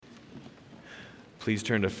Please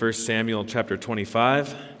turn to 1 Samuel chapter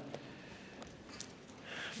 25.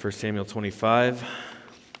 1 Samuel 25.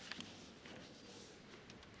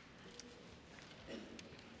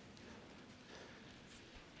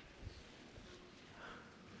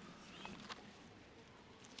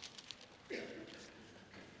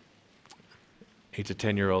 Eight to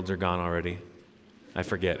 10-year-olds are gone already. I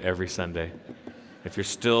forget every Sunday. If you're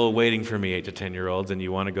still waiting for me, 8 to 10-year-olds, and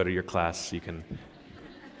you want to go to your class, you can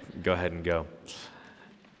go ahead and go.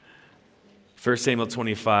 1 Samuel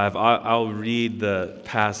 25, I'll read the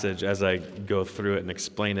passage as I go through it and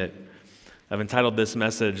explain it. I've entitled this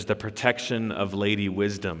message, The Protection of Lady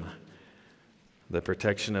Wisdom. The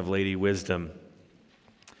Protection of Lady Wisdom.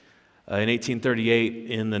 In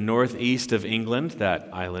 1838, in the northeast of England, that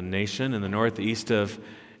island nation, in the northeast of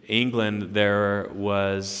England, there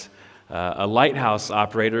was a lighthouse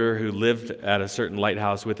operator who lived at a certain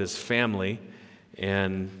lighthouse with his family.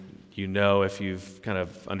 And you know, if you've kind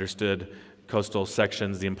of understood coastal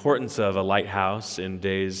sections, the importance of a lighthouse in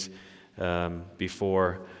days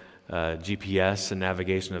before GPS and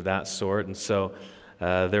navigation of that sort. And so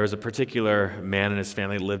there was a particular man and his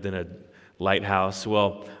family that lived in a lighthouse.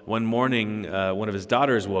 Well, one morning, one of his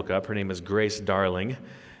daughters woke up. Her name is Grace Darling.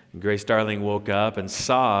 Grace Darling woke up and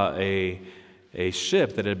saw a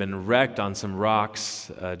ship that had been wrecked on some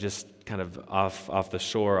rocks just kind of off the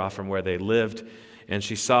shore, off from where they lived. And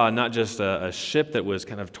she saw not just a ship that was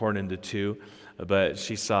kind of torn into two, but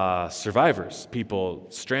she saw survivors, people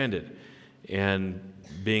stranded. And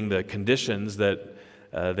being the conditions that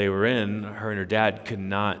they were in, her and her dad could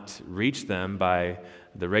not reach them by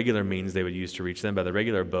the regular means they would use to reach them, by the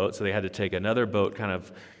regular boat. So they had to take another boat kind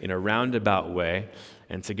of in a roundabout way.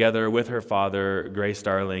 And together with her father, Grace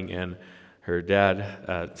Darling, and her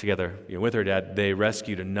dad, with her dad, they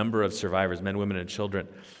rescued a number of survivors, men, women, and children.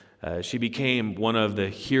 She became one of the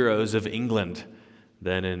heroes of England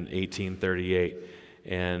then in 1838,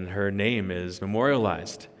 and her name is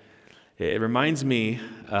memorialized. It reminds me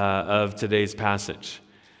of today's passage.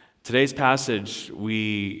 Today's passage,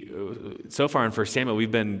 so far in 1 Samuel,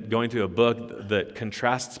 we've been going through a book that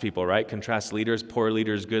contrasts people, right? Contrasts leaders, poor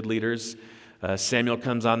leaders, good leaders. Samuel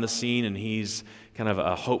comes on the scene, and he's kind of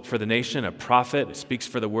a hope for the nation, a prophet, speaks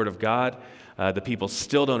for the word of God. The people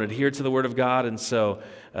still don't adhere to the word of God, and so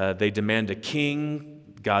they demand a king.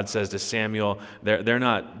 God says to Samuel, they're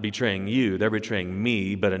not betraying you, they're betraying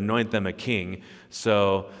me, but anoint them a king.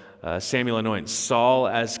 So Samuel anoints Saul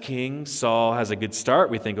as king. Saul has a good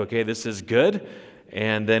start. We think, okay, this is good.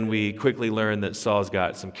 And then we quickly learn that Saul's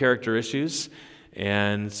got some character issues.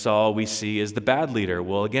 And Saul, we see, is the bad leader.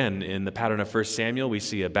 Well, again, in the pattern of 1 Samuel, we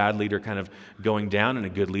see a bad leader kind of going down and a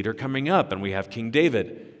good leader coming up. And we have King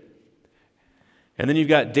David. And then you've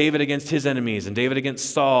got David against his enemies and David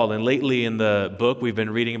against Saul. And lately in the book, we've been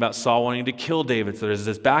reading about Saul wanting to kill David. So there's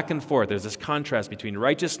this back and forth. There's this contrast between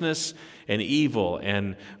righteousness and evil.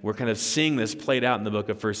 And we're kind of seeing this played out in the book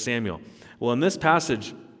of 1 Samuel. Well, in this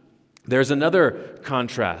passage, there's another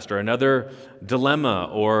contrast or another dilemma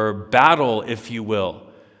or battle, if you will.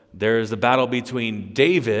 There's a battle between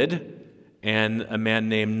David and a man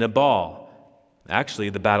named Nabal. Actually,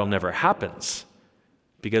 the battle never happens,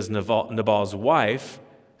 because Nabal's wife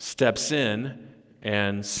steps in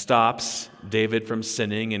and stops David from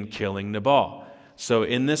sinning and killing Nabal. So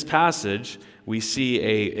in this passage, we see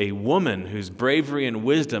a woman whose bravery and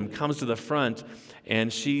wisdom comes to the front,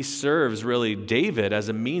 and she serves really David as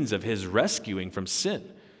a means of his rescuing from sin.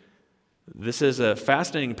 This is a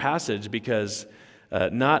fascinating passage because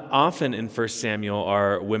not often in 1 Samuel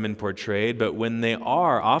are women portrayed, but when they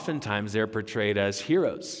are, oftentimes they're portrayed as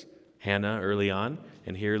heroes. Hannah early on,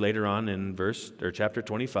 and here later on in chapter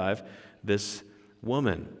 25, this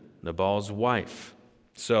woman, Nabal's wife.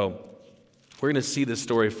 So we're going to see this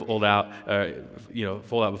story fold out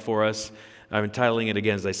before us. I'm entitling it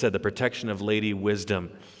again, as I said, The Protection of Lady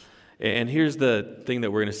Wisdom. And here's the thing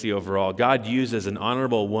that we're going to see overall. God uses an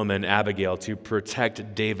honorable woman, Abigail, to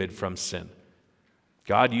protect David from sin.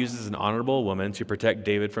 God uses an honorable woman to protect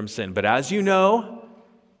David from sin. But as you know,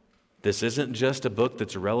 this isn't just a book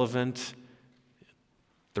that's relevant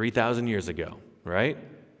 3,000 years ago, right?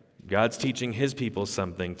 God's teaching his people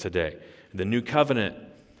something today. The New Covenant,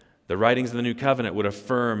 the writings of the New Covenant would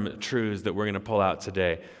affirm truths that we're going to pull out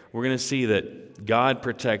today. We're going to see that God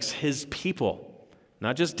protects his people,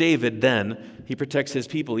 not just David then. He protects his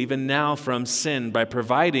people even now from sin by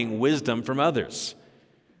providing wisdom from others.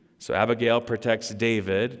 So Abigail protects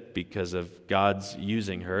David because of God's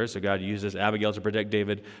using her. So God uses Abigail to protect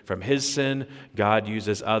David from his sin. God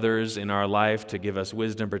uses others in our life to give us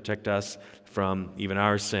wisdom, protect us from even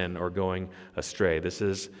our sin or going astray. This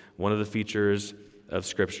is one of the features of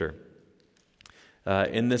Scripture.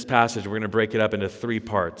 In this passage, we're going to break it up into 3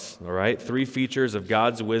 parts, all right? 3 features of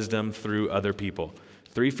God's wisdom through other people.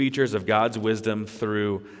 3 features of God's wisdom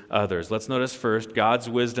through others. Let's notice first, God's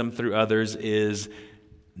wisdom through others is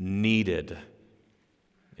needed.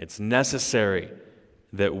 It's necessary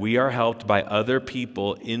that we are helped by other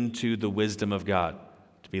people into the wisdom of God,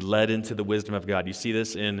 to be led into the wisdom of God. You see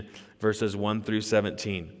this in verses 1 through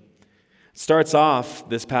 17. It starts off,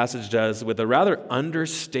 this passage does, with a rather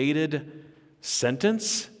understated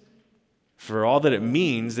sentence. For all that it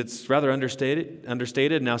means, it's rather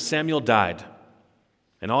understated. Now Samuel died,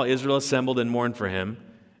 and all Israel assembled and mourned for him,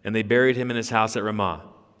 and they buried him in his house at Ramah.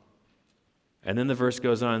 And then the verse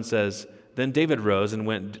goes on and says, then David rose and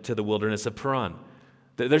went to the wilderness of Paran.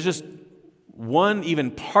 There's just one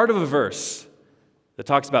even part of a verse that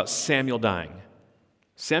talks about Samuel dying.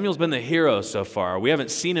 Samuel's been the hero so far. We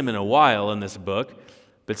haven't seen him in a while in this book,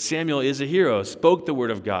 but Samuel is a hero, spoke the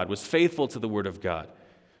word of God, was faithful to the word of God,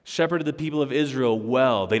 shepherded the people of Israel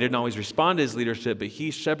well. They didn't always respond to his leadership, but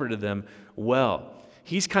he shepherded them well.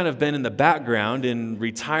 He's kind of been in the background in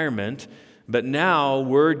retirement, but now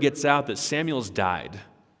word gets out that Samuel's died.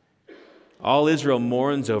 All Israel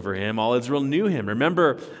mourns over him. All Israel knew him.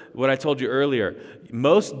 Remember what I told you earlier.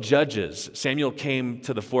 Most judges, Samuel came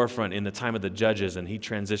to the forefront in the time of the judges, and he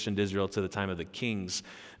transitioned Israel to the time of the kings.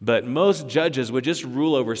 But most judges would just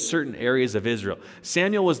rule over certain areas of Israel.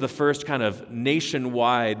 Samuel was the first kind of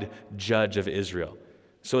nationwide judge of Israel.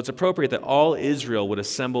 So it's appropriate that all Israel would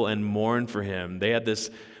assemble and mourn for him. They had this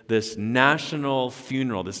national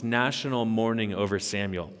funeral, this national mourning over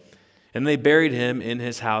Samuel. And they buried him in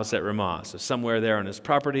his house at Ramah. So somewhere there on his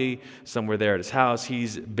property, somewhere there at his house,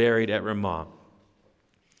 he's buried at Ramah.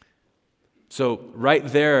 So right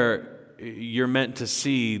there, you're meant to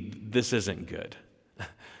see this isn't good.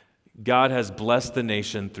 God has blessed the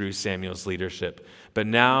nation through Samuel's leadership. But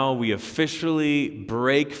now we officially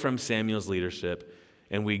break from Samuel's leadership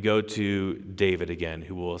and we go to David again,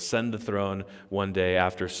 who will ascend the throne one day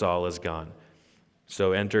after Saul is gone.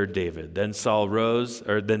 So enter David. Then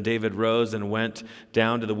David rose and went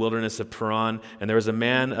down to the wilderness of Paran, and there was a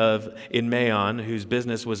man in Maon whose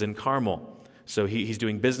business was in Carmel. So he's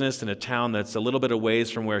doing business in a town that's a little bit a ways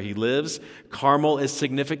from where he lives. Carmel is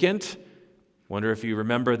significant. Wonder if you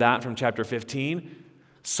remember that from chapter 15.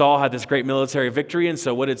 Saul had this great military victory, and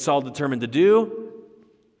so what did Saul determine to do?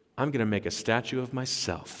 I'm going to make a statue of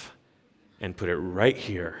myself and put it right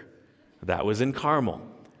here. That was in Carmel.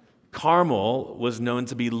 Carmel was known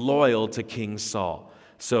to be loyal to King Saul.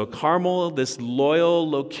 So Carmel, this loyal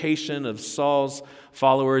location of Saul's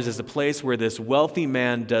followers, is a place where this wealthy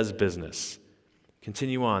man does business.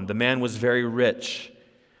 Continue on. The man was very rich.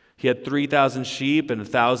 He had 3,000 sheep and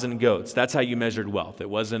 1,000 goats. That's how you measured wealth. It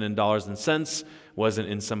wasn't in dollars and cents, wasn't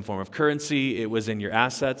in some form of currency. It was in your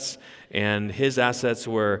assets, and his assets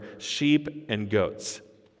were sheep and goats.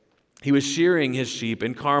 He was shearing his sheep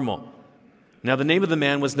in Carmel. Now the name of the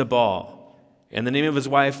man was Nabal, and the name of his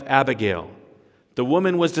wife Abigail. The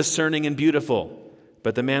woman was discerning and beautiful,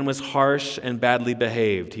 but the man was harsh and badly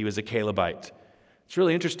behaved. He was a Calebite. It's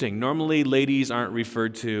really interesting. Normally ladies aren't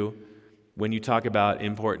referred to when you talk about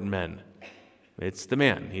important men. It's the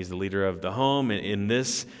man. He's the leader of the home. In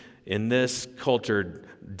this culture,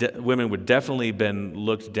 women would definitely have been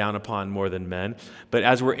looked down upon more than men. But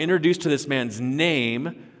as we're introduced to this man's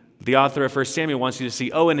name, the author of 1 Samuel wants you to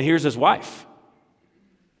see, and here's his wife.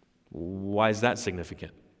 Why is that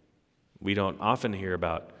significant? We don't often hear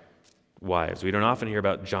about wives. We don't often hear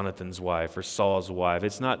about Jonathan's wife or Saul's wife.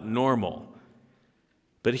 It's not normal.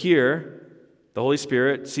 But here, the Holy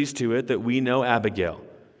Spirit sees to it that we know Abigail.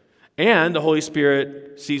 And the Holy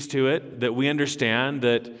Spirit sees to it that we understand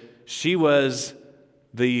that she was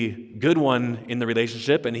the good one in the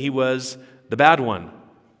relationship and he was the bad one.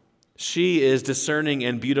 She is discerning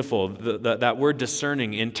and beautiful. That word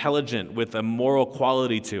discerning, intelligent with a moral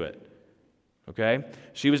quality to it. Okay?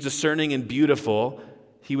 She was discerning and beautiful.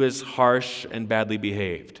 He was harsh and badly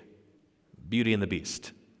behaved. Beauty and the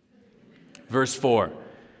Beast. Verse 4.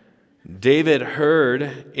 David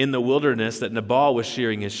heard in the wilderness that Nabal was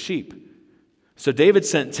shearing his sheep. So David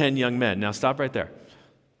sent 10 young men. Now stop right there.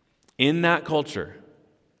 In that culture,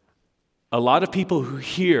 a lot of people who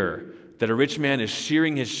hear that a rich man is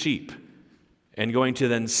shearing his sheep and going to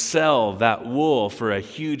then sell that wool for a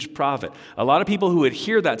huge profit. A lot of people who would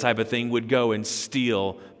hear that type of thing would go and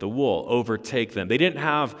steal the wool, overtake them. They didn't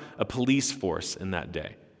have a police force in that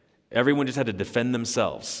day. Everyone just had to defend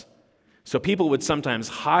themselves. So people would sometimes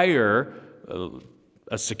hire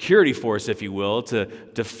a security force, if you will, to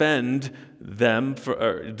defend them,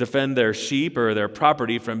 defend their sheep or their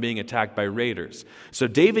property from being attacked by raiders. So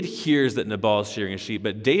David hears that Nabal is shearing his sheep,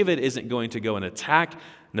 but David isn't going to go and attack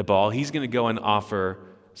Nabal. He's going to go and offer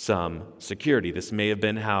some security. This may have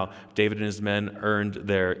been how David and his men earned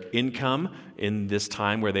their income in this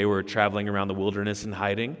time where they were traveling around the wilderness and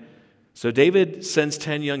hiding. So David sends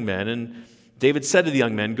 10 young men, and David said to the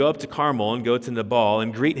young men, "Go up to Carmel and go to Nabal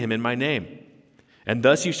and greet him in my name. And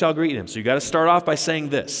thus you shall greet him." So you got to start off by saying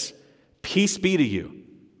this: "Peace be to you.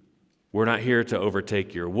 We're not here to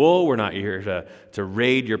overtake your wool. We're not here to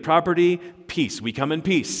raid your property. Peace. We come in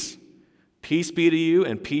peace. Peace be to you,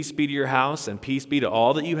 and peace be to your house, and peace be to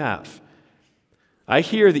all that you have. I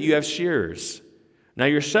hear that you have shearers. Now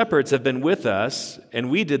your shepherds have been with us, and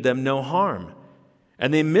we did them no harm.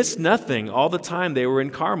 And they missed nothing all the time they were in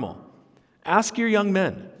Carmel. Ask your young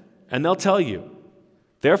men, and they'll tell you.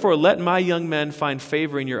 Therefore let my young men find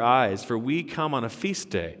favor in your eyes, for we come on a feast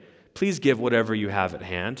day. Please give whatever you have at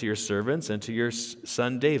hand to your servants and to your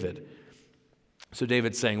son David." So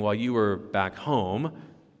David's saying, while you were back home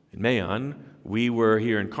in Maon, we were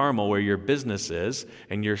here in Carmel where your business is,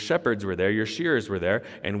 and your shepherds were there, your shearers were there,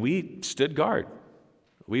 and we stood guard.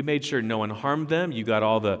 We made sure no one harmed them. You got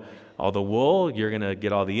all the wool. You're going to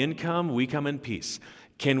get all the income. We come in peace.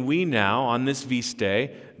 Can we now, on this feast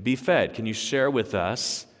day, be fed? Can you share with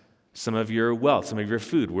us some of your wealth, some of your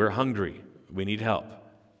food? We're hungry. We need help.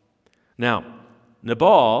 Now,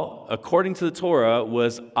 Nabal, according to the Torah,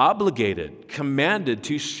 was obligated, commanded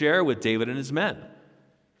to share with David and his men.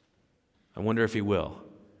 I wonder if he will.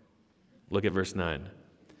 Look at verse 9.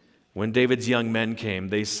 When David's young men came,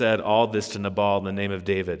 they said all this to Nabal in the name of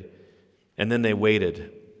David. And then they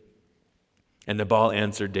waited. And Nabal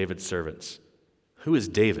answered David's servants, "Who is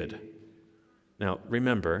David?" Now,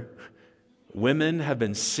 remember, women have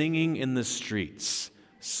been singing in the streets.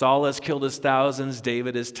 Saul has killed his thousands,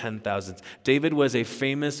 David his 10,000s. David was a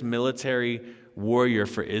famous military warrior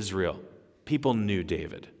for Israel. People knew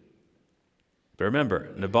David. But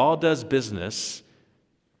remember, Nabal does business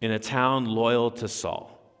in a town loyal to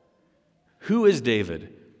Saul. Who is David?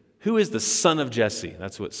 Who is the son of Jesse?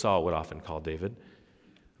 That's what Saul would often call David.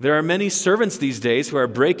 There are many servants these days who are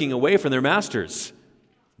breaking away from their masters.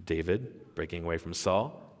 David breaking away from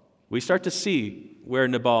Saul. We start to see where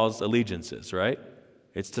Nabal's allegiance is, right?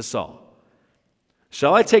 It's to Saul.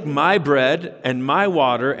 "Shall I take my bread and my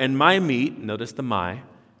water and my meat," notice the my,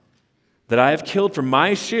 "that I have killed for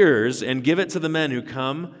my shearers and give it to the men who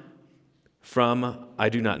come from I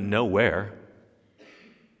do not know where?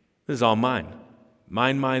 This is all mine.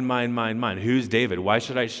 Mine, mine, mine, mine, mine." Who's David? Why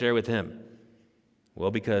should I share with him?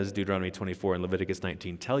 Well, because Deuteronomy 24 and Leviticus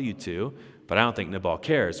 19 tell you to, but I don't think Nabal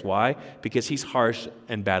cares. Why? Because he's harsh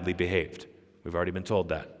and badly behaved. We've already been told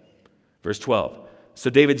that. Verse 12. So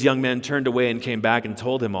David's young men turned away and came back and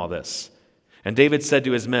told him all this. And David said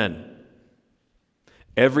to his men,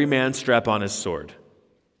 "Every man strap on his sword."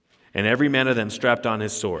 And every man of them strapped on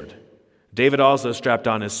his sword. David also strapped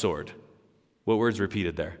on his sword. What word's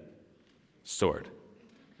repeated there? Sword.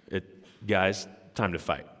 Guys, time to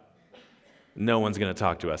fight. No one's going to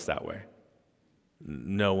talk to us that way.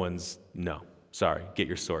 No. Sorry, get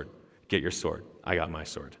your sword. Get your sword. I got my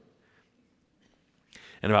sword.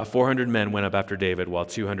 And about 400 men went up after David, while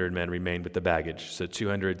 200 men remained with the baggage. So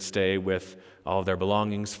 200 stay with all of their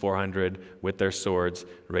belongings, 400 with their swords,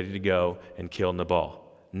 ready to go and kill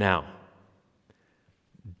Nabal. Now,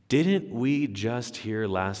 didn't we just hear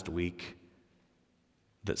last week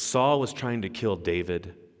that Saul was trying to kill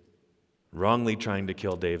David, wrongly trying to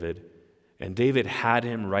kill David, and David had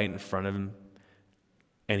him right in front of him,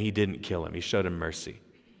 and he didn't kill him. He showed him mercy.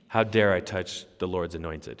 How dare I touch the Lord's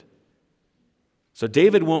anointed? So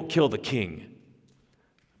David won't kill the king,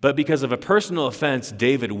 but because of a personal offense,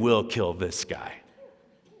 David will kill this guy.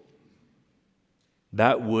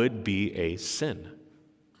 That would be a sin.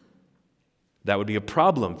 That would be a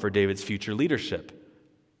problem for David's future leadership.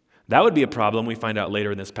 That would be a problem, we find out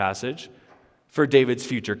later in this passage, for David's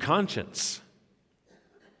future conscience.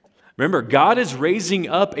 Remember, God is raising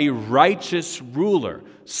up a righteous ruler.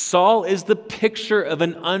 Saul is the picture of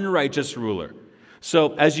an unrighteous ruler.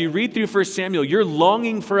 So as you read through 1 Samuel, you're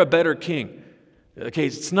longing for a better king. Okay,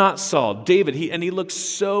 it's not Saul. David, he looks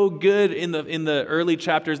so good in the early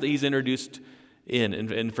chapters that he's introduced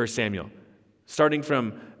in 1 Samuel. Starting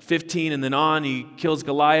from 15 and then on, he kills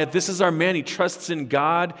Goliath. This is our man. He trusts in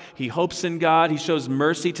God. He hopes in God. He shows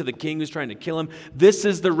mercy to the king who's trying to kill him. This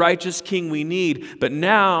is the righteous king we need. But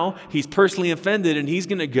now he's personally offended and he's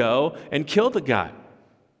going to go and kill the guy.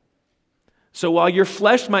 So while your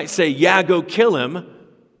flesh might say, yeah, go kill him,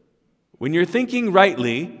 when you're thinking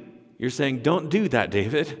rightly, You're saying, don't do that,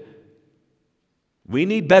 David. We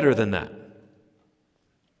need better than that.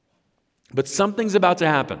 But something's about to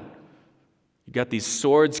happen. You got these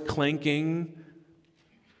swords clanking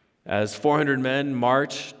as 400 men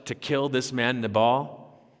march to kill this man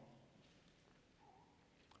Nabal.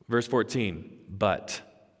 Verse 14, but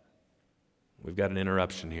we've got an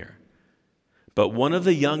interruption here. But one of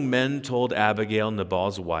the young men told Abigail,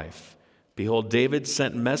 Nabal's wife, behold, David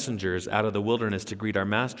sent messengers out of the wilderness to greet our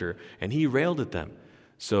master, and he railed at them.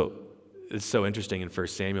 So it's so interesting in 1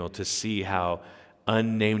 Samuel to see how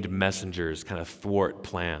unnamed messengers kind of thwart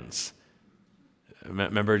plans.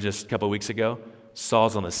 Remember just a couple weeks ago?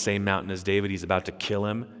 Saul's on the same mountain as David. He's about to kill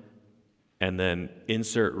him. And then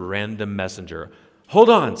insert random messenger. Hold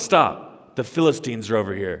on, stop. The Philistines are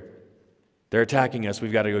over here. They're attacking us.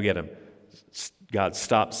 We've got to go get them. God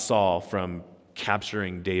stops Saul from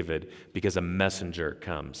capturing David because a messenger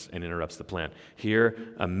comes and interrupts the plan. Here,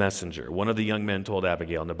 a messenger. One of the young men told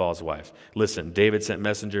Abigail, Nabal's wife, listen, David sent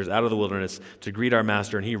messengers out of the wilderness to greet our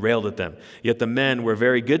master, and he railed at them. Yet the men were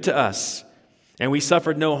very good to us, and we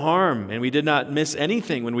suffered no harm, and we did not miss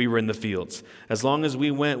anything when we were in the fields, as long as we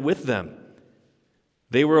went with them.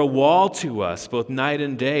 They were a wall to us, both night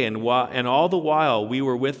and day, and all the while we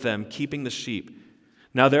were with them, keeping the sheep.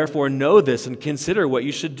 Now therefore know this and consider what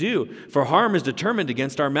you should do, for harm is determined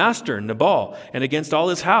against our master, Nabal, and against all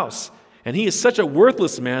his house. And he is such a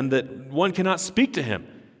worthless man that one cannot speak to him.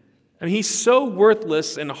 I mean, he's so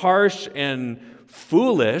worthless and harsh and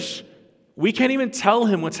foolish, we can't even tell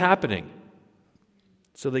him what's happening.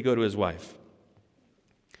 So they go to his wife.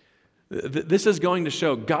 This is going to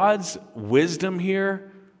show God's wisdom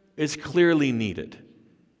here is clearly needed.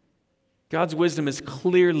 God's wisdom is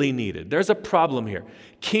clearly needed. There's a problem here.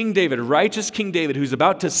 King David, righteous King David, who's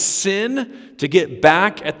about to sin to get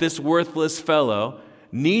back at this worthless fellow,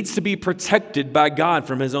 needs to be protected by God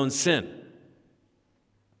from his own sin.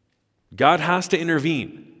 God has to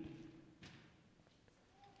intervene.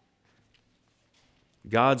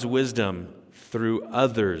 God's wisdom through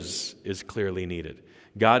others is clearly needed.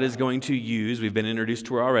 God is going to use, we've been introduced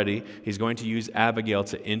to her already, he's going to use Abigail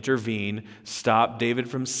to intervene, stop David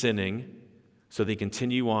from sinning, so they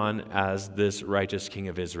continue on as this righteous king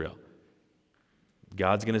of Israel.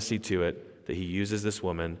 God's going to see to it that he uses this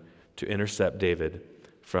woman to intercept David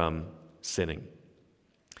from sinning.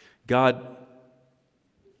 God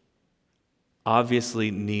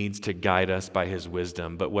obviously needs to guide us by his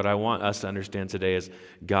wisdom, but what I want us to understand today is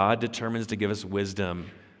God determines to give us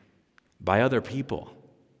wisdom by other people.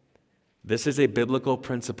 This is a biblical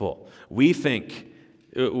principle. We think,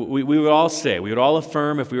 we would all say, we would all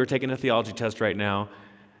affirm if we were taking a theology test right now,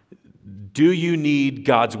 do you need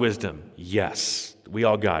God's wisdom? Yes. We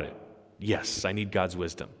all got it. Yes, I need God's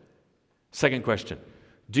wisdom. Second question,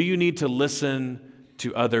 do you need to listen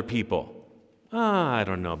to other people? I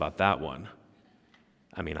don't know about that one.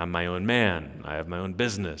 I mean, I'm my own man. I have my own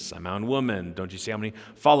business. I'm my own woman. Don't you see how many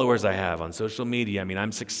followers I have on social media? I mean,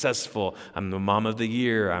 I'm successful. I'm the mom of the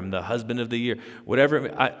year. I'm the husband of the year.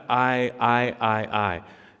 Whatever. I.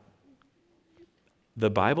 The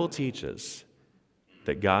Bible teaches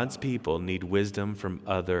that God's people need wisdom from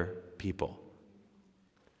other people.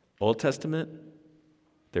 Old Testament,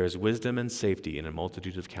 there is wisdom and safety in a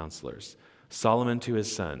multitude of counselors. Solomon to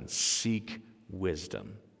his son, seek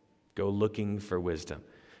wisdom. Go looking for wisdom.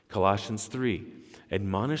 Colossians 3,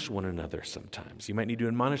 admonish one another sometimes. You might need to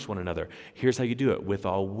admonish one another. Here's how you do it, with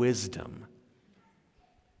all wisdom.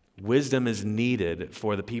 Wisdom is needed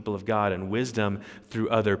for the people of God, and wisdom through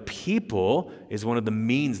other people is one of the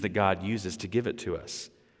means that God uses to give it to us.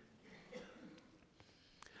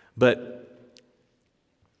 But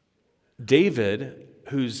David,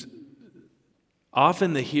 who's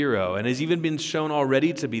often the hero, and has even been shown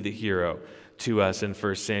already to be the hero to us in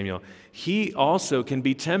 1 Samuel, he also can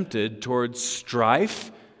be tempted towards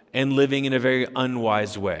strife and living in a very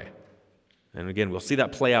unwise way. And again, we'll see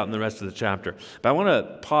that play out in the rest of the chapter. But I want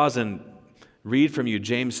to pause and read from you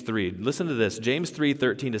James 3. Listen to this, James 3,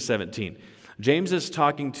 13 to 17. James is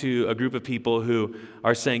talking to a group of people who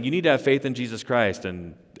are saying, you need to have faith in Jesus Christ,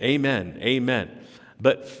 and amen, amen.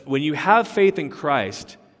 But when you have faith in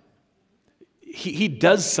Christ, he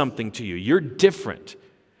does something to you. You're different.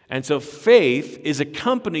 And so faith is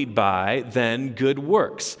accompanied by, then, good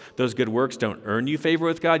works. Those good works don't earn you favor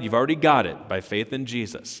with God. You've already got it by faith in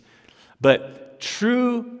Jesus. But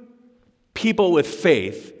true people with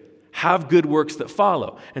faith have good works that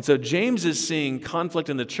follow. And so James is seeing conflict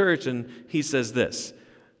in the church, and he says this,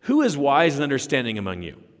 who is wise and understanding among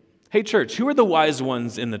you? Hey, church, who are the wise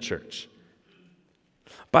ones in the church?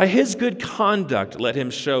 By his good conduct, let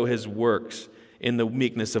him show his works in the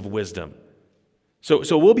meekness of wisdom.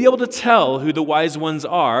 So we'll be able to tell who the wise ones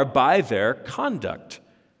are by their conduct.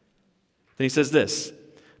 Then he says this,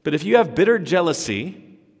 but if you have bitter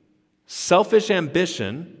jealousy, selfish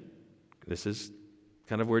ambition, this is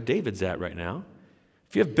kind of where David's at right now.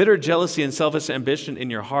 If you have bitter jealousy and selfish ambition in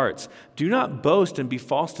your hearts, do not boast and be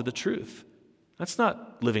false to the truth. That's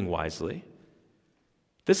not living wisely.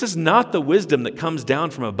 This is not the wisdom that comes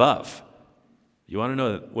down from above. You want to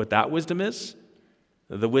know what that wisdom is?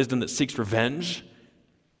 The wisdom that seeks revenge?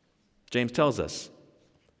 James tells us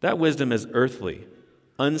that wisdom is earthly,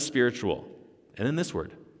 unspiritual, and in this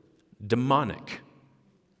word, demonic.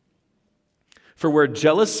 For where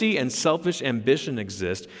jealousy and selfish ambition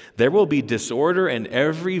exist, there will be disorder and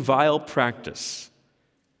every vile practice.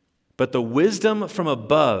 But the wisdom from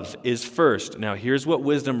above is first. Now, here's what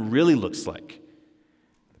wisdom really looks like: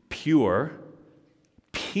 pure,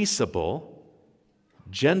 peaceable,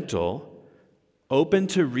 gentle, open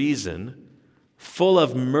to reason, full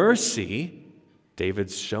of mercy.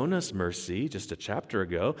 David's shown us mercy just a chapter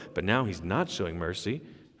ago, but now he's not showing mercy.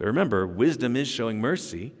 But remember, wisdom is showing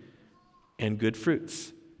mercy. And good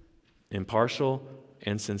fruits, impartial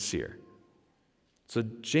and sincere. So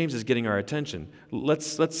James is getting our attention.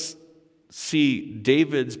 Let's see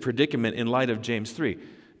David's predicament in light of James 3.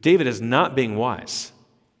 David is not being wise.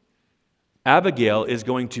 Abigail is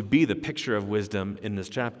going to be the picture of wisdom in this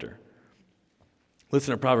chapter.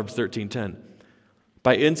 Listen to Proverbs 13:10.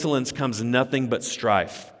 By insolence comes nothing but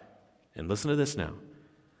strife. And listen to this now.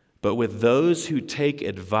 But with those who take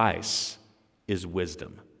advice is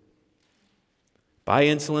wisdom. By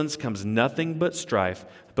insolence comes nothing but strife,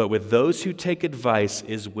 but with those who take advice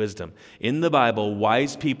is wisdom. In the Bible,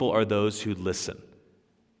 wise people are those who listen.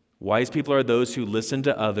 Wise people are those who listen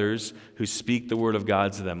to others, who speak the word of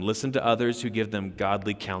God to them. Listen to others who give them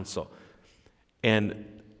godly counsel.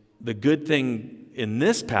 And the good thing in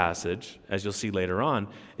this passage, as you'll see later on,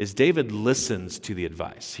 is David listens to the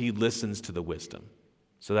advice. He listens to the wisdom.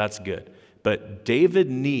 So that's good. But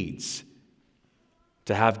David needs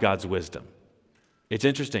to have God's wisdom. It's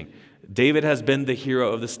interesting. David has been the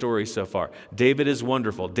hero of the story so far. David is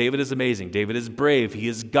wonderful. David is amazing. David is brave. He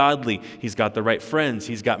is godly. He's got the right friends.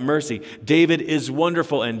 He's got mercy. David is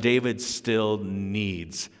wonderful, and David still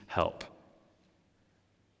needs help.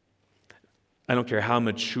 I don't care how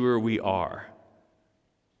mature we are.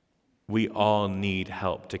 We all need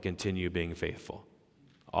help to continue being faithful.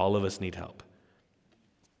 All of us need help.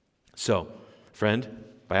 So, friend,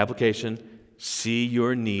 by application, see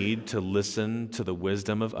your need to listen to the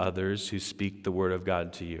wisdom of others who speak the word of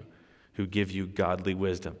God to you, who give you godly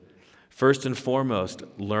wisdom. First and foremost,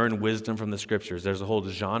 learn wisdom from the Scriptures. There's a whole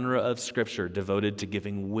genre of Scripture devoted to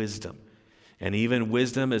giving wisdom. And even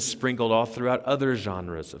wisdom is sprinkled all throughout other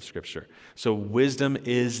genres of Scripture. So wisdom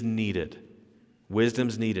is needed.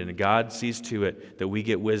 Wisdom's needed, and God sees to it that we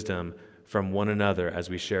get wisdom from one another as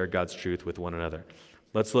we share God's truth with one another.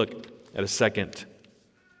 Let's look at a second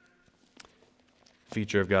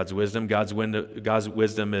feature of God's wisdom. God's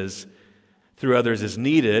wisdom is through others is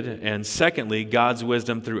needed, and secondly, God's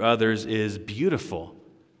wisdom through others is beautiful.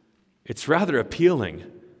 It's rather appealing.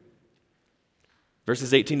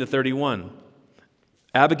 Verses 18 to 31.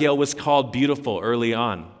 Abigail was called beautiful early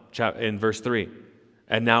on in verse 3,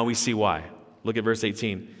 and now we see why. Look at verse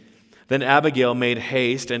 18. Then Abigail made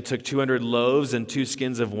haste and took 200 loaves and 2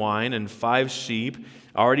 skins of wine and 5 sheep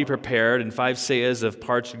already prepared and 5 seahs of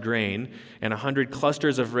parched grain and 100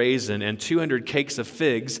 clusters of raisin and 200 cakes of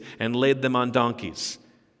figs and laid them on donkeys.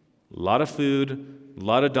 A lot of food, a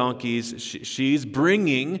lot of donkeys. She's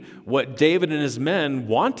bringing what David and his men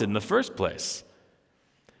wanted in the first place.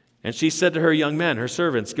 And she said to her young men, her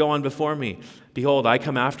servants, "Go on before me. Behold, I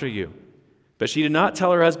come after you." But she did not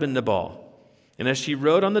tell her husband Nabal. And as she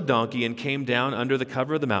rode on the donkey and came down under the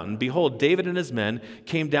cover of the mountain, behold, David and his men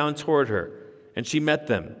came down toward her, and she met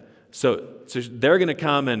them. So they're going to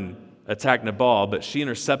come and attack Nabal, but she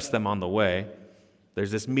intercepts them on the way. There's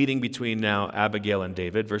this meeting between now Abigail and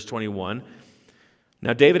David. Verse 21.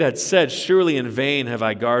 Now David had said, "Surely in vain have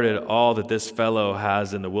I guarded all that this fellow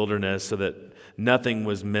has in the wilderness, so that nothing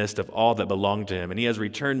was missed of all that belonged to him. And he has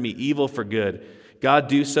returned me evil for good. God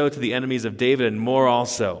do so to the enemies of David and more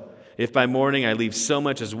also. If by morning I leave so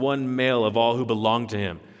much as one male of all who belong to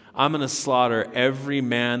him, I'm going to slaughter every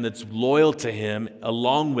man that's loyal to him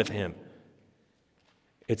along with him."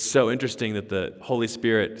 It's so interesting that the Holy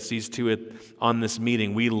Spirit sees to it on this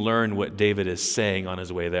meeting. We learn what David is saying on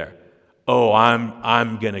his way there. Oh,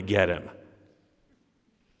 I'm going to get him.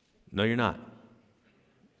 No, you're not.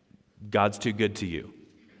 God's too good to you.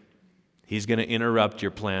 He's going to interrupt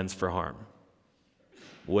your plans for harm.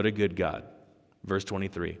 What a good God. Verse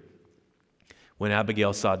 23. When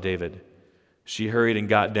Abigail saw David, She hurried and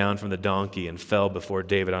got down from the donkey and fell before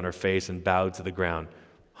David on her face and bowed to the ground.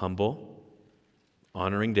 Humble,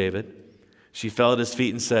 honoring David. She fell at his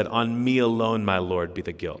feet and said, "On me alone, my Lord, be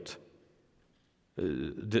the guilt.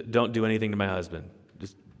 Don't do anything to my husband.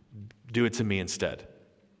 Just do it to me instead."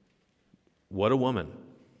 What a woman.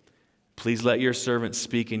 Please let your servant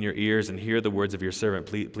speak in your ears and hear the words of your servant.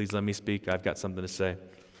 Please let me speak. I've got something to say.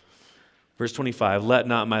 Verse 25, "Let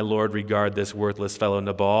not my Lord regard this worthless fellow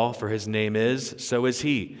Nabal, for his name is, so is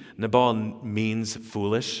he." Nabal means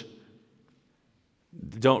foolish.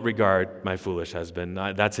 Don't regard my foolish husband.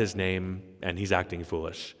 That's his name, and he's acting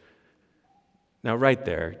foolish. Now, right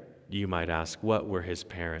there, you might ask, what were his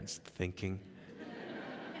parents thinking?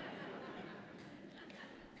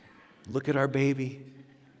 Look at our baby.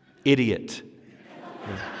 Idiot.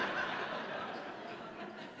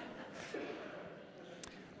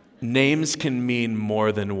 Names can mean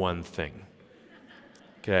more than one thing.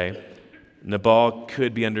 Okay? Nabal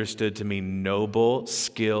could be understood to mean noble,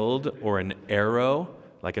 skilled, or an arrow,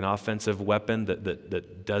 like an offensive weapon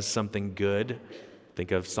that does something good.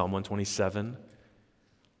 Think of Psalm 127.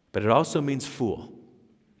 But it also means fool.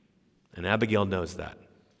 And Abigail knows that.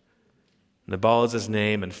 Nabal is his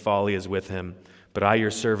name, and folly is with him. But I,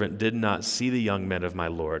 your servant, did not see the young men of my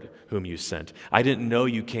Lord, whom you sent. I didn't know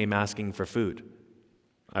you came asking for food.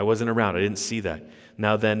 I wasn't around. I didn't see that.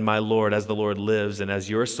 Now then, my Lord, as the Lord lives and as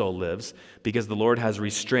your soul lives, because the Lord has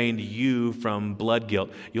restrained you from blood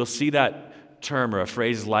guilt. You'll see that term or a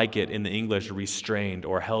phrase like it in the English, restrained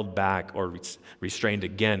or held back or restrained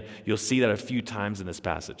again. You'll see that a few times in this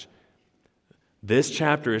passage. This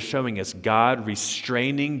chapter is showing us God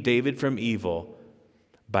restraining David from evil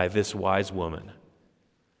by this wise woman.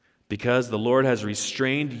 Because the Lord has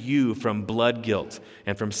restrained you from blood guilt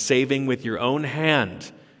and from saving with your own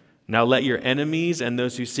hand. Now let your enemies and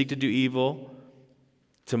those who seek to do evil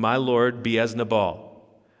to my Lord be as Nabal.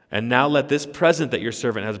 And now let this present that your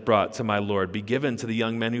servant has brought to my Lord be given to the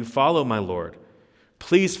young men who follow my Lord.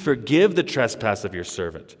 Please forgive the trespass of your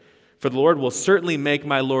servant, for the Lord will certainly make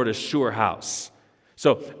my Lord a sure house.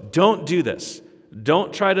 So don't do this.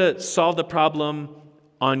 Don't try to solve the problem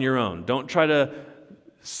on your own. Don't try to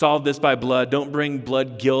solve this by blood. Don't bring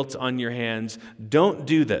blood guilt on your hands. Don't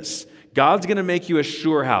do this. God's going to make you a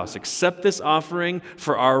sure house. Accept this offering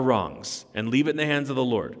for our wrongs and leave it in the hands of the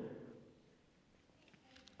Lord.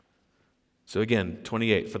 So again,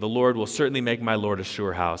 28, "For the Lord will certainly make my Lord a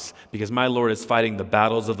sure house, because my Lord is fighting the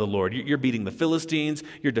battles of the Lord." You're beating the Philistines.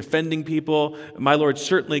 You're defending people. My Lord's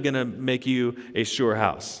certainly going to make you a sure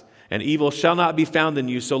house. "And evil shall not be found in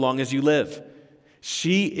you so long as you live."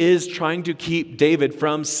 She is trying to keep David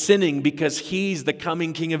from sinning because he's the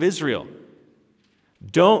coming king of Israel.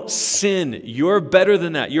 Don't sin. You're better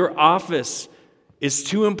than that. Your office is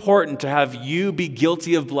too important to have you be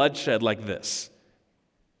guilty of bloodshed like this.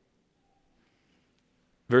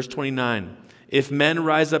 Verse 29, "If men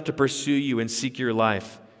rise up to pursue you and seek your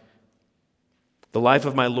life, the life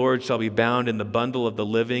of my Lord shall be bound in the bundle of the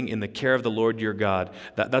living in the care of the Lord your God."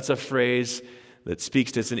 That's a phrase that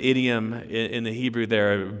speaks to, it's an idiom in the Hebrew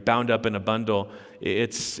there, bound up in a bundle.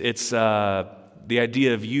 It's the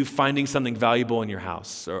idea of you finding something valuable in your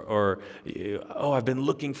house, or I've been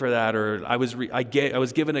looking for that, or I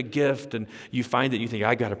was given a gift, and you find it, you think,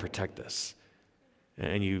 I got to protect this,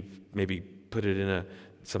 and you maybe put it in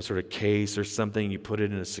some sort of case or something. You put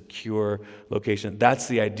it in a secure location. That's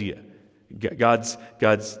the idea. God's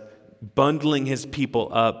bundling his people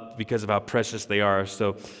up because of how precious they are.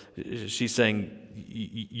 So she's saying,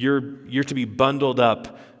 you're to be bundled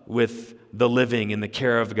up with the living in the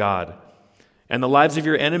care of God. "And the lives of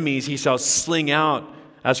your enemies he shall sling out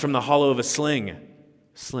as from the hollow of a sling."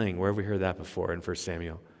 Sling, where have we heard that before in 1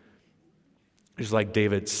 Samuel? It's like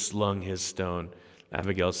David slung his stone.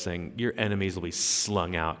 Abigail's saying, your enemies will be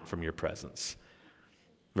slung out from your presence.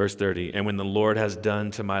 Verse 30, "And when the Lord has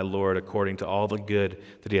done to my Lord according to all the good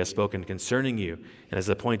that he has spoken concerning you, and has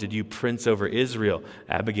appointed you prince over Israel,"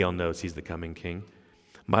 Abigail knows he's the coming king,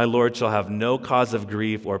 "my Lord shall have no cause of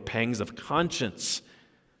grief or pangs of conscience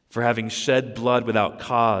for having shed blood without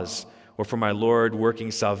cause, or for my Lord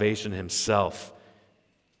working salvation himself.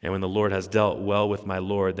 And when the Lord has dealt well with my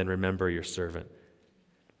Lord, then remember your servant."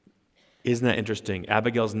 Isn't that interesting?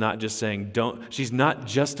 Abigail's not just saying, she's not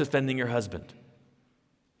just defending her husband.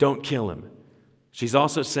 Don't kill him. She's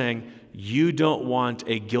also saying, you don't want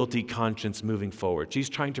a guilty conscience moving forward. She's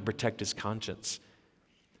trying to protect his conscience.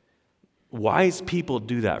 Wise people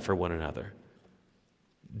do that for one another.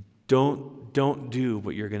 Don't do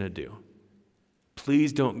what you're going to do.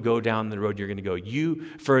 Please don't go down the road you're going to go. You,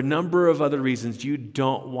 for a number of other reasons, you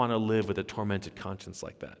don't want to live with a tormented conscience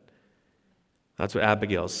like that. That's what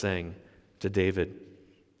Abigail's saying to David.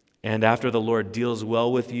 And after the Lord deals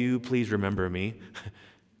well with you, please remember me.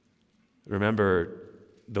 Remember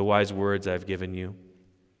the wise words I've given you.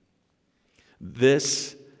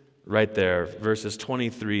 This right there, verses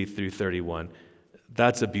 23 through 31,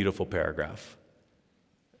 that's a beautiful paragraph.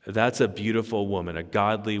 That's a beautiful woman, a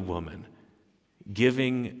godly woman,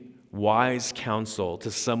 giving wise counsel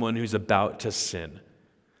to someone who's about to sin,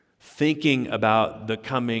 thinking about the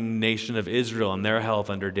coming nation of Israel and their health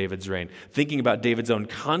under David's reign, thinking about David's own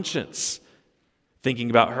conscience, thinking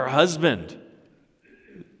about her husband.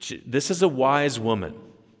 This is a wise woman.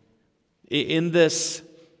 In this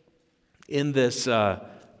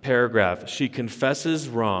paragraph, she confesses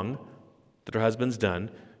wrong that her husband's done.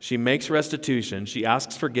 She makes restitution. She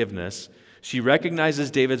asks forgiveness. She recognizes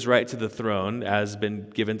David's right to the throne as been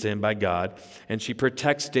given to him by God, and she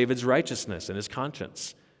protects David's righteousness and his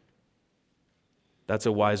conscience. That's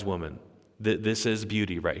a wise woman. This is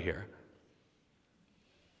beauty right here.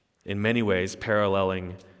 In many ways,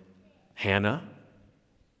 paralleling Hannah.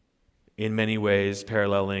 In many ways,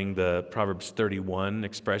 paralleling the Proverbs 31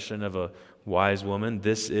 expression of a wise woman.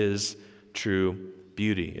 This is true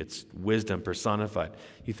beauty. It's wisdom personified.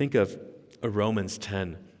 You think of Romans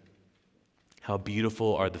 10. How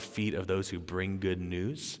beautiful are the feet of those who bring good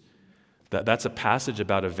news. That's a passage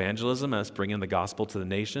about evangelism, us bringing the gospel to the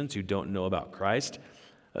nations who don't know about Christ.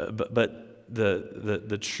 But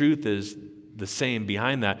the truth is the same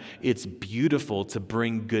behind that. It's beautiful to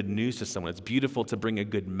bring good news to someone. It's beautiful to bring a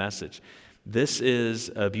good message. This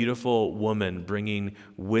is a beautiful woman bringing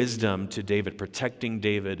wisdom to David, protecting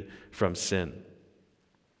David from sin.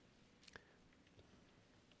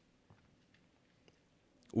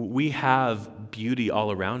 We have beauty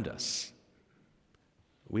all around us.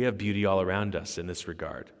 We have beauty all around us in this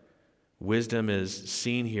regard. Wisdom is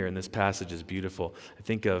seen here in this passage as beautiful. I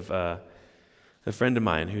think of a friend of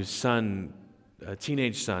mine whose son, a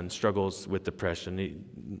teenage son, struggles with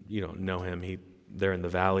depression. You don't know him. They're in the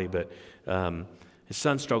valley, but his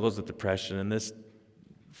son struggles with depression. And this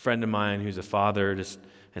friend of mine who's a father, just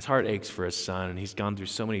his heart aches for his son, and he's gone through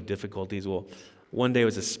so many difficulties. Well, one day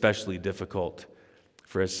was especially difficult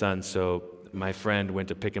for his son, so my friend went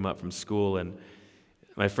to pick him up from school, and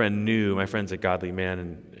my friend's a godly man,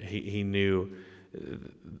 and he knew,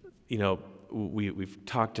 we've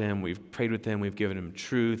talked to him, we've prayed with him, we've given him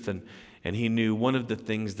truth, and he knew one of the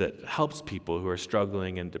things that helps people who are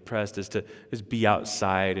struggling and depressed is to be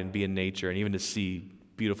outside and be in nature and even to see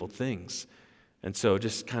beautiful things. And so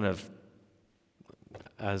just kind of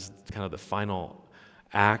as kind of the final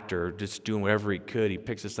act or just doing whatever he could, he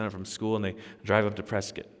picks his son up from school and they drive up to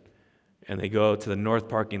Prescott. And they go to the north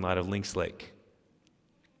parking lot of Lynx Lake.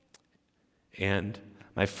 And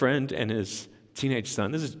my friend and his teenage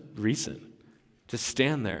son, this is recent, just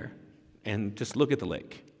stand there and just look at the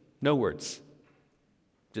lake. No words.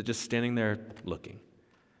 Just standing there looking.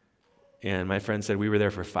 And my friend said, we were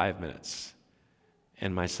there for 5 minutes.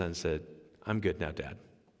 And my son said, I'm good now, Dad.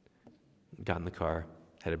 Got in the car,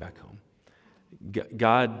 headed back home.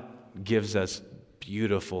 God gives us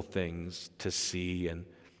beautiful things to see and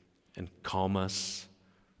calm us,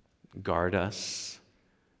 guard us.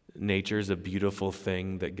 Nature's a beautiful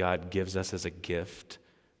thing that God gives us as a gift.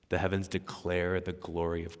 The heavens declare the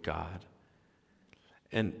glory of God.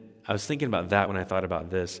 And I was thinking about that when I thought about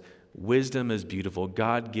this. Wisdom is beautiful.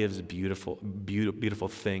 God gives beautiful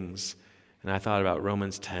things. And I thought about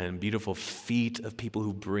Romans 10, beautiful feet of people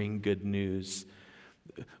who bring good news.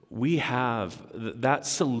 We have that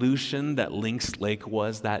solution that Lynx Lake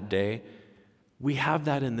was that day. We have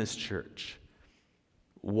that in this church.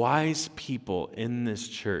 Wise people in this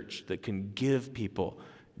church that can give people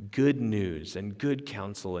good news and good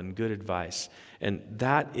counsel and good advice. And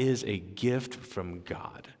that is a gift from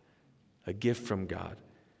God. A gift from God.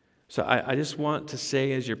 So I just want to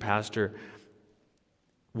say as your pastor,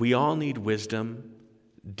 we all need wisdom.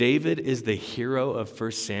 David is the hero of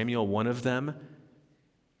 1 Samuel, one of them.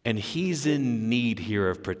 And he's in need here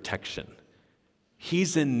of protection.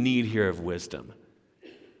 He's in need here of wisdom.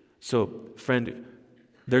 So, friend,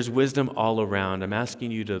 there's wisdom all around. I'm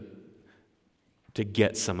asking you to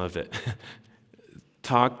get some of it.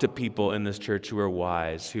 Talk to people in this church who are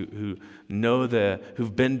wise, who know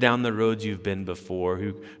who've been down the roads you've been before,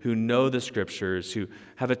 who know the scriptures, who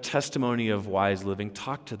have a testimony of wise living.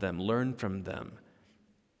 Talk to them, learn from them.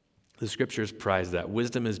 The scriptures prize that.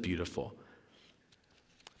 Wisdom is beautiful.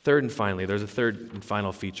 Third and finally, there's a third and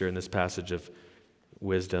final feature in this passage of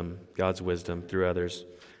wisdom, God's wisdom through others.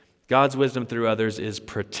 God's wisdom through others is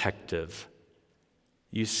protective.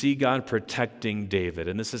 You see God protecting David,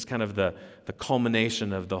 and this is kind of the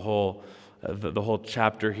culmination of the whole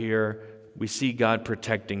chapter here. We see God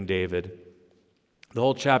protecting David. The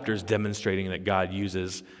whole chapter is demonstrating that God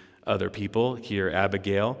uses other people, here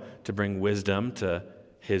Abigail, to bring wisdom to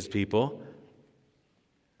his people.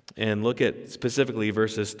 And look at specifically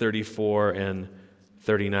verses 34 and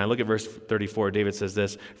 39. Look at verse 34. David says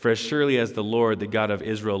this, "For as surely as the Lord, the God of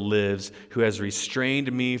Israel, lives, who has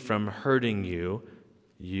restrained me from hurting you,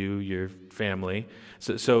 your family."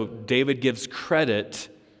 So David gives credit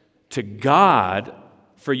to God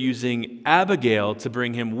for using Abigail to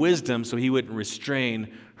bring him wisdom so he wouldn't restrain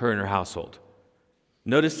her and her household.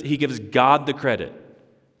 Notice he gives God the credit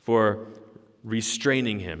for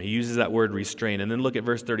restraining him. He uses that word restrain. And then look at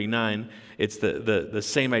verse 39. It's the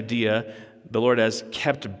same idea. The Lord has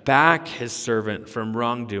kept back his servant from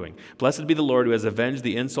wrongdoing. Blessed be the Lord who has avenged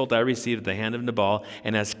the insult I received at the hand of Nabal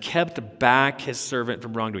and has kept back his servant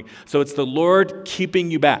from wrongdoing. So it's the Lord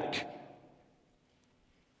keeping you back.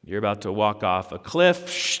 You're about to walk off a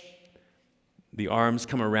cliff. The arms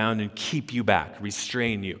come around and keep you back,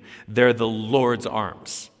 restrain you. They're the Lord's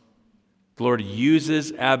arms. The Lord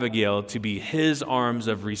uses Abigail to be his arms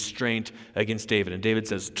of restraint against David. And David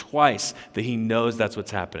says twice that he knows that's what's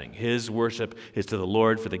happening. His worship is to the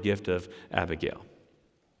Lord for the gift of Abigail.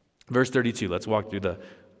 Verse 32, let's walk through the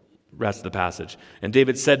rest of the passage. "And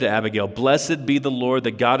David said to Abigail, 'Blessed be the Lord, the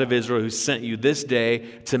God of Israel, who sent you this day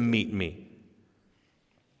to meet me.'"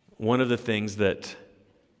 One of the things that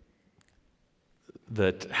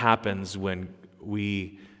happens when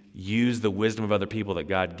we use the wisdom of other people that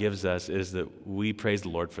God gives us is that we praise the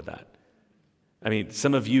Lord for that. I mean,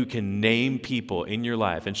 some of you can name people in your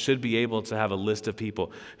life and should be able to have a list of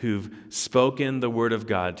people who've spoken the word of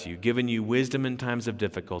God to you, given you wisdom in times of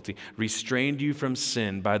difficulty, restrained you from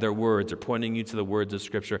sin by their words or pointing you to the words of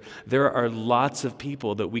Scripture. There are lots of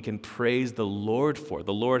people that we can praise the Lord for.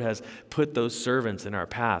 The Lord has put those servants in our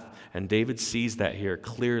path, and David sees that here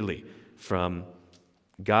clearly from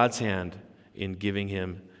God's hand in giving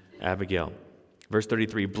him Abigail. Verse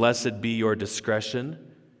 33, "Blessed be your discretion,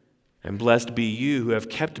 and blessed be you who have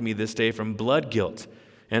kept me this day from blood guilt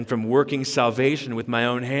and from working salvation with my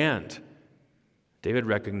own hand." David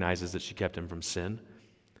recognizes that she kept him from sin.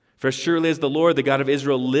 "For as surely as the Lord, the God of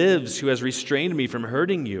Israel, lives, who has restrained me from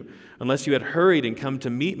hurting you, unless you had hurried and come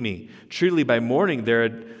to meet me. Truly by morning there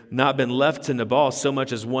had not been left to Nabal so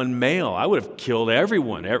much as one male. I would have killed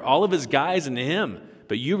everyone, all of his guys and him,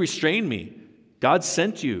 but you restrained me. God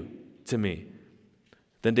sent you to me."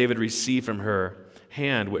 Then David received from her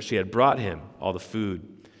hand what she had brought him, all the food.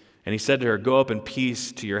 And he said to her, "Go up in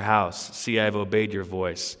peace to your house. See, I have obeyed your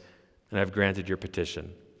voice, and I have granted your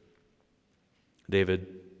petition." David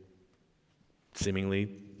seemingly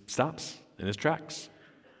stops in his tracks.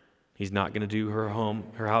 He's not going to do her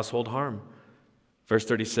household harm. Verse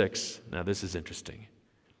 36, now this is interesting.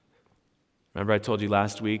 Remember I told you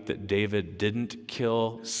last week that David didn't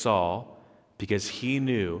kill Saul because he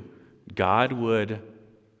knew God would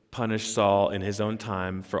punish Saul in his own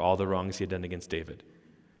time for all the wrongs he had done against David.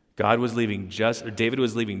 David was leaving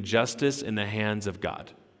justice in the hands of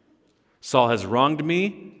God. Saul has wronged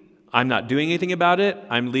me. I'm not doing anything about it.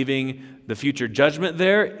 I'm leaving the future judgment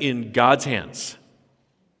there in God's hands.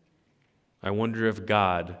 I wonder if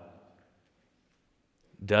God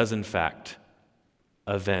does in fact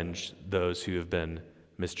avenge those who have been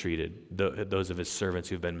mistreated, those of his servants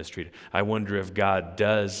who have been mistreated. I wonder if God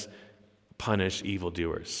does punish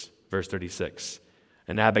evildoers. Verse 36,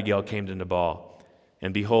 "And Abigail came to Nabal,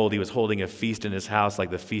 and behold, he was holding a feast in his house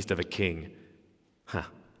like the feast of a king."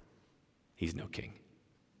 He's no king.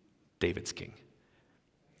 David's king.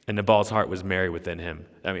 And Nabal's heart was merry within him.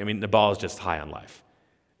 I mean, Nabal is just high on life.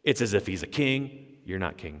 It's as if he's a king. You're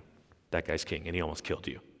not king. That guy's king, and he almost killed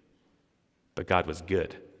you. But God was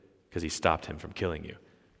good because he stopped him from killing you.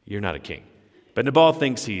 You're not a king. But Nabal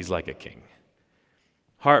thinks he's like a king.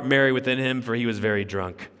 Heart merry within him, for he was very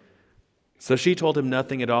drunk. So she told him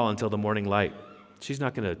nothing at all until the morning light. She's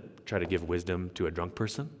not going to try to give wisdom to a drunk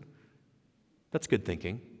person. That's good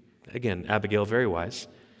thinking. Again, Abigail, very wise.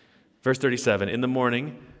 Verse 37, "In the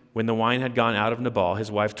morning, when the wine had gone out of Nabal,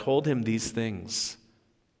 his wife told him these things,"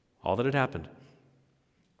 all that had happened.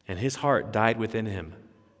 "And his heart died within him."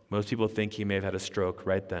 Most people think he may have had a stroke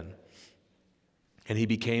right then. "And he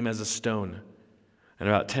became as a stone. And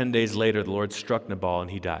about 10 days later, the Lord struck Nabal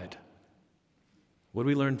and he died." What do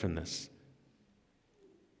we learn from this?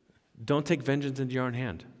 Don't take vengeance into your own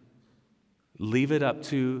hand. Leave it up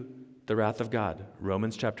to the wrath of God.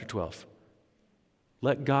 Romans chapter 12.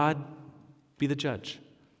 Let God be the judge.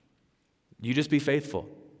 You just be faithful.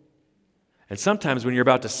 And sometimes when you're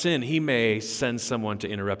about to sin, he may send someone to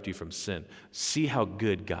interrupt you from sin. See how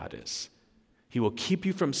good God is. He will keep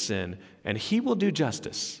you from sin, and he will do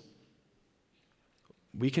justice.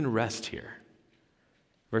 We can rest here.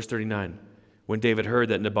 Verse 39, when David heard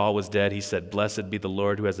that Nabal was dead, he said, "Blessed be the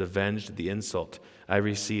Lord who has avenged the insult I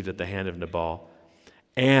received at the hand of Nabal,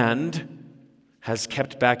 and has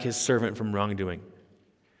kept back his servant from wrongdoing.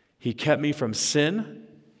 He kept me from sin,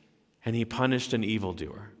 and he punished an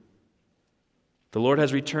evildoer. The Lord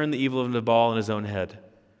has returned the evil of Nabal on his own head."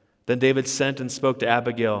 Then David sent and spoke to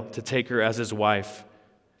Abigail to take her as his wife.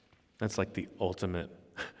 That's like the ultimate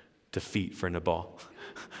defeat for Nabal.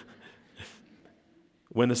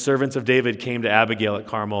 When the servants of David came to Abigail at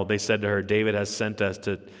Carmel, they said to her, "David has sent us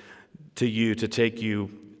to you to take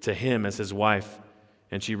you to him as his wife."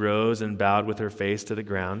 And she rose and bowed with her face to the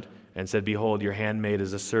ground and said, "Behold, your handmaid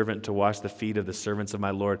is a servant to wash the feet of the servants of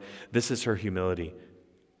my Lord." This is her humility.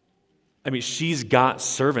 I mean, she's got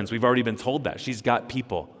servants. We've already been told that. She's got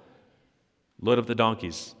people. Load up the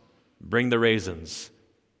donkeys. Bring the raisins.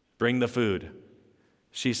 Bring the food.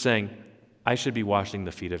 She's saying, "I should be washing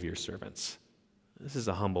the feet of your servants." This is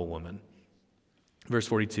a humble woman. Verse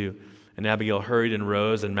 42, and Abigail hurried and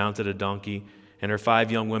rose and mounted a donkey, and her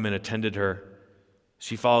 5 young women attended her.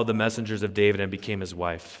 She followed the messengers of David and became his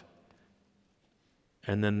wife.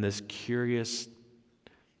 And then this curious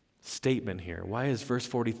statement here. Why is verse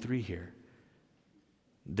 43 here?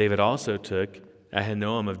 David also took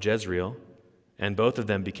Ahinoam of Jezreel, and both of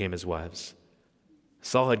them became his wives.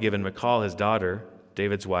 Saul had given Michal, his daughter,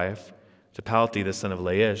 David's wife, to Palti, the son of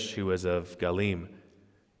Laish, who was of Galim.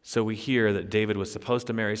 So we hear that David was supposed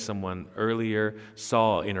to marry someone earlier.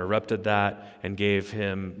 Saul interrupted that and gave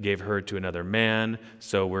her to another man.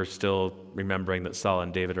 So we're still remembering that Saul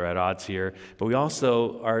and David are at odds here. But we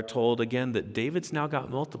also are told again that David's now got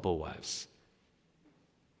multiple wives,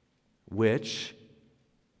 which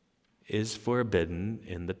is forbidden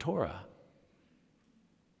in the Torah.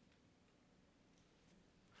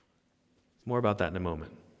 More about that in a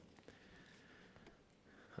moment.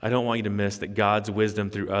 I don't want you to miss that God's wisdom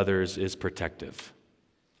through others is protective.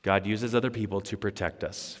 God uses other people to protect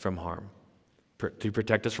us from harm, to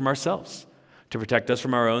protect us from ourselves, to protect us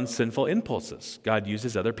from our own sinful impulses. God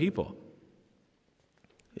uses other people.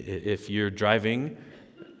 If you're driving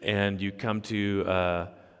and you come to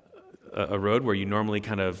a road where you normally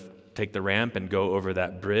kind of take the ramp and go over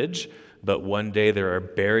that bridge, but one day there are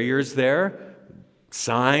barriers there,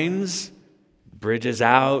 signs, bridges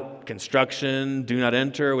out, construction, do not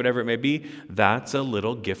enter, whatever it may be, that's a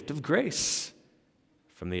little gift of grace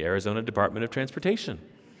from the Arizona Department of Transportation.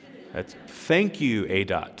 Thank you,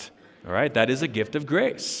 ADOT. All right, that is a gift of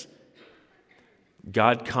grace.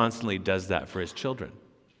 God constantly does that for his children.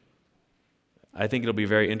 I think it'll be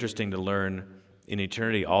very interesting to learn in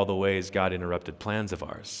eternity all the ways God interrupted plans of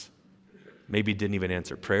ours. Maybe didn't even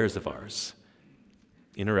answer prayers of ours.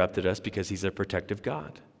 Interrupted us because he's a protective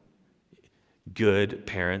God. Good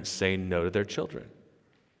parents say no to their children.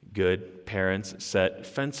 Good parents set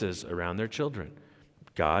fences around their children.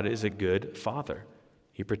 God is a good father.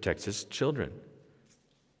 He protects his children.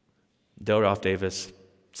 Dale Ralph Davis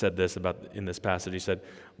said this in this passage. He said,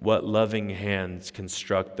 "What loving hands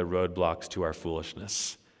construct the roadblocks to our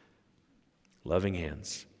foolishness?" Loving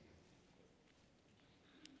hands.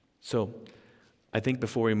 So, I think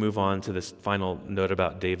before we move on to this final note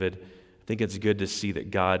about David, I think it's good to see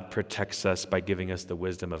that God protects us by giving us the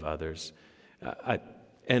wisdom of others.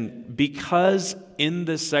 And because in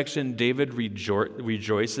this section David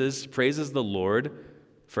rejoices, praises the Lord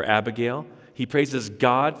for Abigail, he praises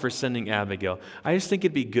God for sending Abigail. I just think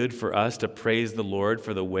it'd be good for us to praise the Lord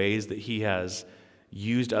for the ways that he has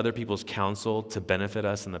used other people's counsel to benefit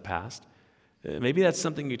us in the past. Maybe that's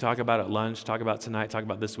something you talk about at lunch, talk about tonight, talk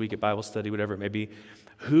about this week at Bible study, whatever it may be.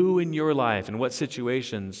 Who in your life and what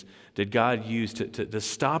situations did God use to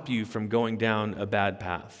stop you from going down a bad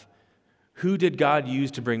path? Who did God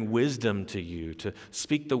use to bring wisdom to you, to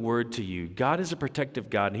speak the word to you? God is a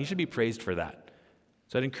protective God, and he should be praised for that.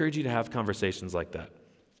 So I'd encourage you to have conversations like that.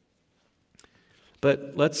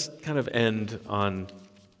 But let's kind of end on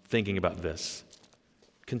thinking about this.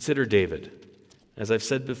 Consider David. As I've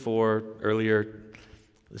said before earlier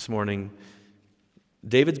this morning,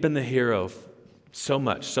 David's been the hero so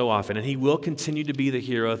much, so often, and he will continue to be the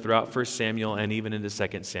hero throughout 1 Samuel and even into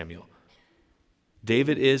 2 Samuel.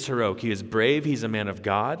 David is heroic. He is brave. He's a man of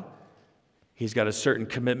God. He's got a certain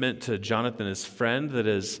commitment to Jonathan, his friend, that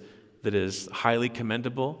is highly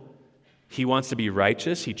commendable. He wants to be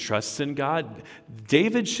righteous. He trusts in God.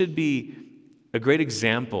 David should be a great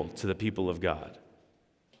example to the people of God.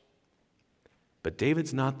 But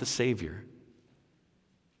David's not the Savior.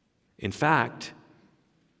 In fact,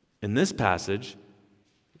 in this passage,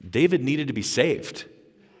 David needed to be saved.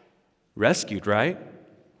 Rescued, right?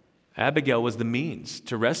 Abigail was the means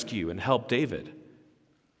to rescue and help David.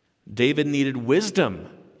 David needed wisdom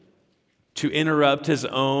to interrupt his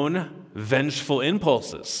own vengeful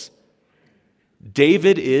impulses.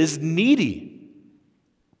 David is needy.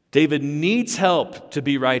 David needs help to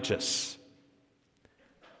be righteous.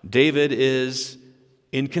 David is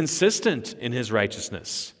inconsistent in his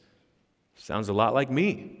righteousness. Sounds a lot like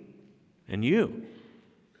me and you.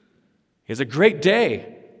 He has a great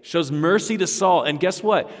day, shows mercy to Saul, and guess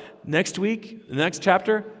what? Next week, the next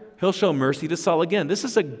chapter, he'll show mercy to Saul again. This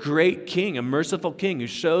is a great king, a merciful king who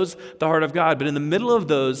shows the heart of God. But in the middle of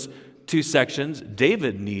those two sections,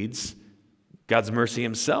 David needs God's mercy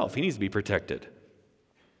himself. He needs to be protected.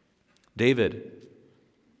 David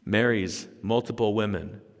marries multiple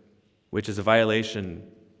women, which is a violation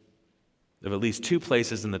of at least two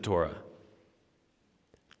places in the Torah.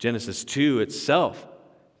 Genesis 2 itself,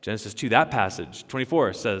 Genesis 2, that passage,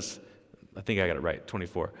 24 says, I think I got it right,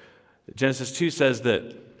 24. Genesis 2 says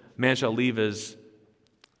that man shall leave his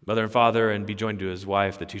mother and father and be joined to his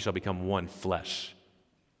wife, the two shall become one flesh.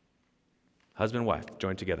 Husband and wife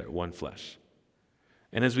joined together, one flesh.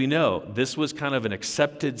 And as we know, this was kind of an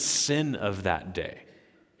accepted sin of that day.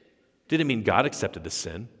 Didn't mean God accepted the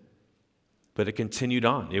sin, but it continued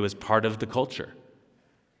on. It was part of the culture.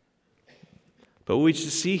 But what we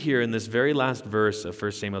should see here in this very last verse of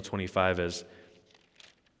 1 Samuel 25 is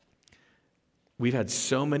we've had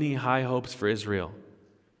so many high hopes for Israel.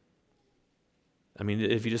 I mean,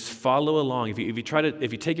 if you just follow along, if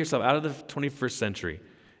you take yourself out of the 21st century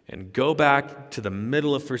and go back to the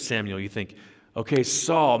middle of 1 Samuel, you think, okay,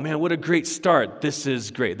 Saul, man, what a great start. This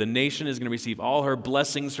is great. The nation is going to receive all her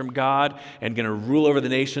blessings from God and going to rule over the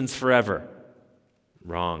nations forever.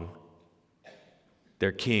 Wrong.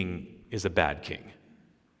 Their king is a bad king.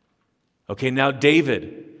 Okay, now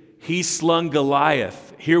David, he slung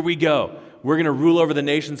Goliath. Here we go. We're going to rule over the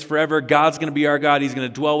nations forever. God's going to be our God. He's going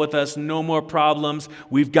to dwell with us. No more problems.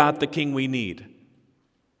 We've got the king we need.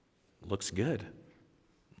 Looks good.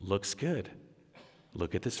 Looks good.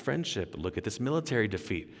 Look at this friendship. Look at this military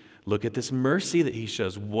defeat. Look at this mercy that he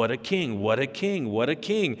shows. What a king, what a king, what a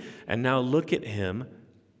king. And now look at him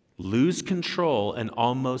lose control and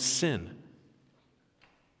almost sin.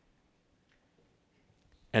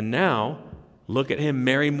 And now look at him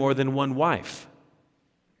marry more than one wife.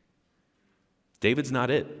 David's not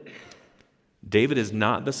it. David is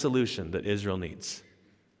not the solution that Israel needs.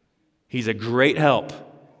 He's a great help,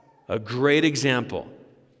 a great example,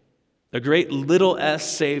 a great little s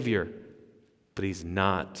savior, but he's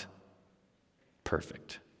not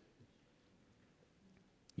perfect.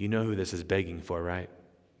 You know who this is begging for, right?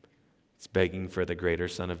 It's begging for the greater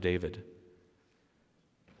son of David,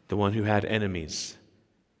 the one who had enemies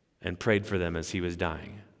and prayed for them as he was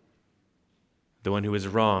dying, the one who was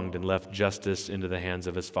wronged and left justice into the hands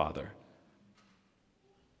of his father,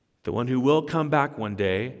 the one who will come back one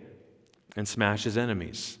day and smash his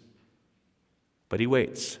enemies, but he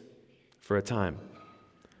waits for a time,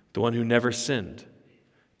 the one who never sinned,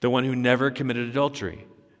 the one who never committed adultery.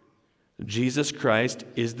 Jesus Christ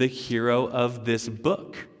is the hero of this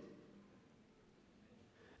book.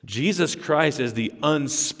 Jesus Christ is the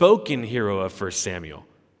unspoken hero of 1 Samuel.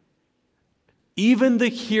 Even the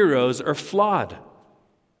heroes are flawed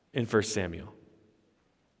in 1 Samuel.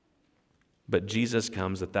 But Jesus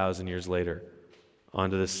comes 1,000 years later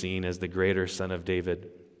onto the scene as the greater son of David.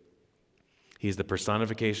 He's the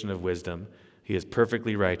personification of wisdom. He is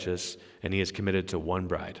perfectly righteous, and he is committed to one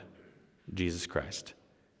bride, Jesus Christ.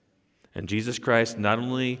 And Jesus Christ not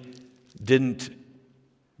only didn't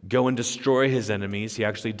go and destroy his enemies, he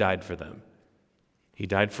actually died for them. He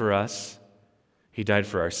died for us. He died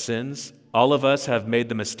for our sins. All of us have made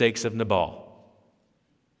the mistakes of Nabal.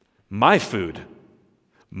 My food,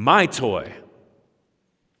 my toy,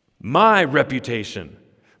 my reputation,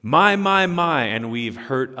 my, and we've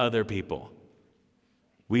hurt other people.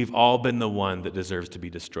 We've all been the one that deserves to be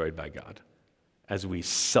destroyed by God as we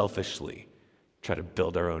selfishly try to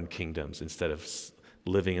build our own kingdoms instead of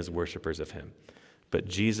living as worshipers of him. But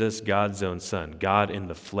Jesus, God's own son, God in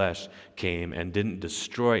the flesh, came and didn't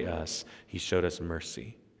destroy us. He showed us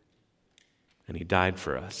mercy. And he died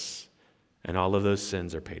for us. And all of those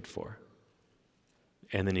sins are paid for.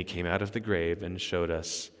 And then he came out of the grave and showed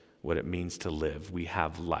us what it means to live. We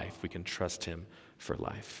have life. We can trust him for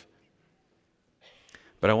life.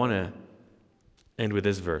 But I want to end with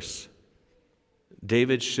this verse.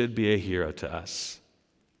 David should be a hero to us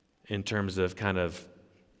in terms of kind of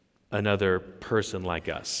another person like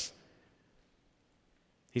us.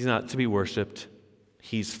 He's not to be worshiped.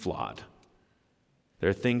 He's flawed. There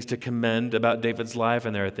are things to commend about David's life,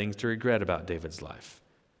 and there are things to regret about David's life.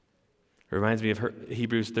 It reminds me of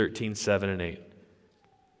Hebrews 13, 7 and 8.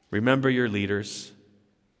 Remember your leaders,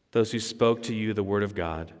 those who spoke to you the word of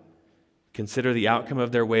God. Consider the outcome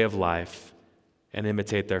of their way of life and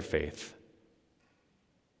imitate their faith.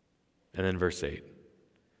 And then verse 8.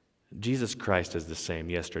 Jesus Christ is the same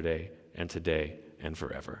yesterday and today and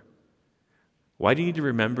forever. Why do you need to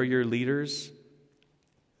remember your leaders?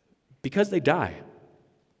 Because they die.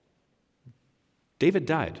 David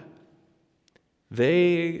died.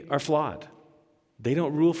 They are flawed. They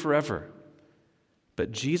don't rule forever.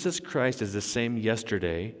 But Jesus Christ is the same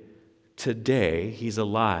yesterday, today, he's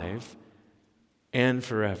alive, and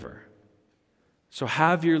forever. So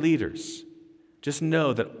have your leaders. Just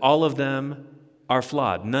know that all of them are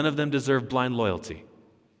flawed. None of them deserve blind loyalty.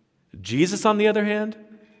 Jesus, on the other hand,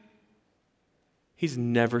 he's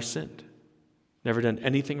never sinned, never done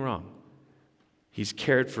anything wrong. He's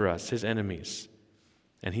cared for us, his enemies,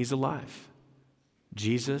 and he's alive.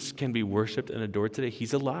 Jesus can be worshiped and adored today.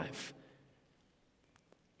 He's alive.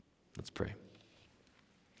 Let's pray.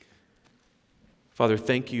 Father,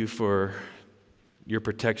 thank you for your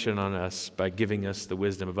protection on us by giving us the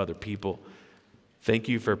wisdom of other people. Thank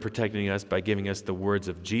you for protecting us by giving us the words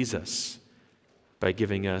of Jesus, by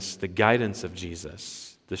giving us the guidance of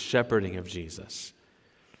Jesus, the shepherding of Jesus.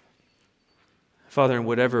 Father, in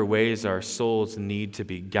whatever ways our souls need to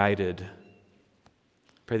be guided,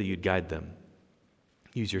 pray that you'd guide them.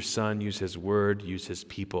 Use your Son, use his word, use his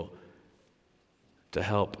people to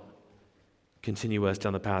help continue us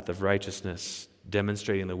down the path of righteousness,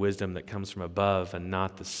 demonstrating the wisdom that comes from above and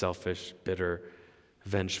not the selfish, bitter,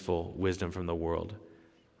 vengeful wisdom from the world.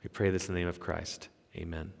 We pray this in the name of Christ.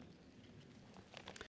 Amen.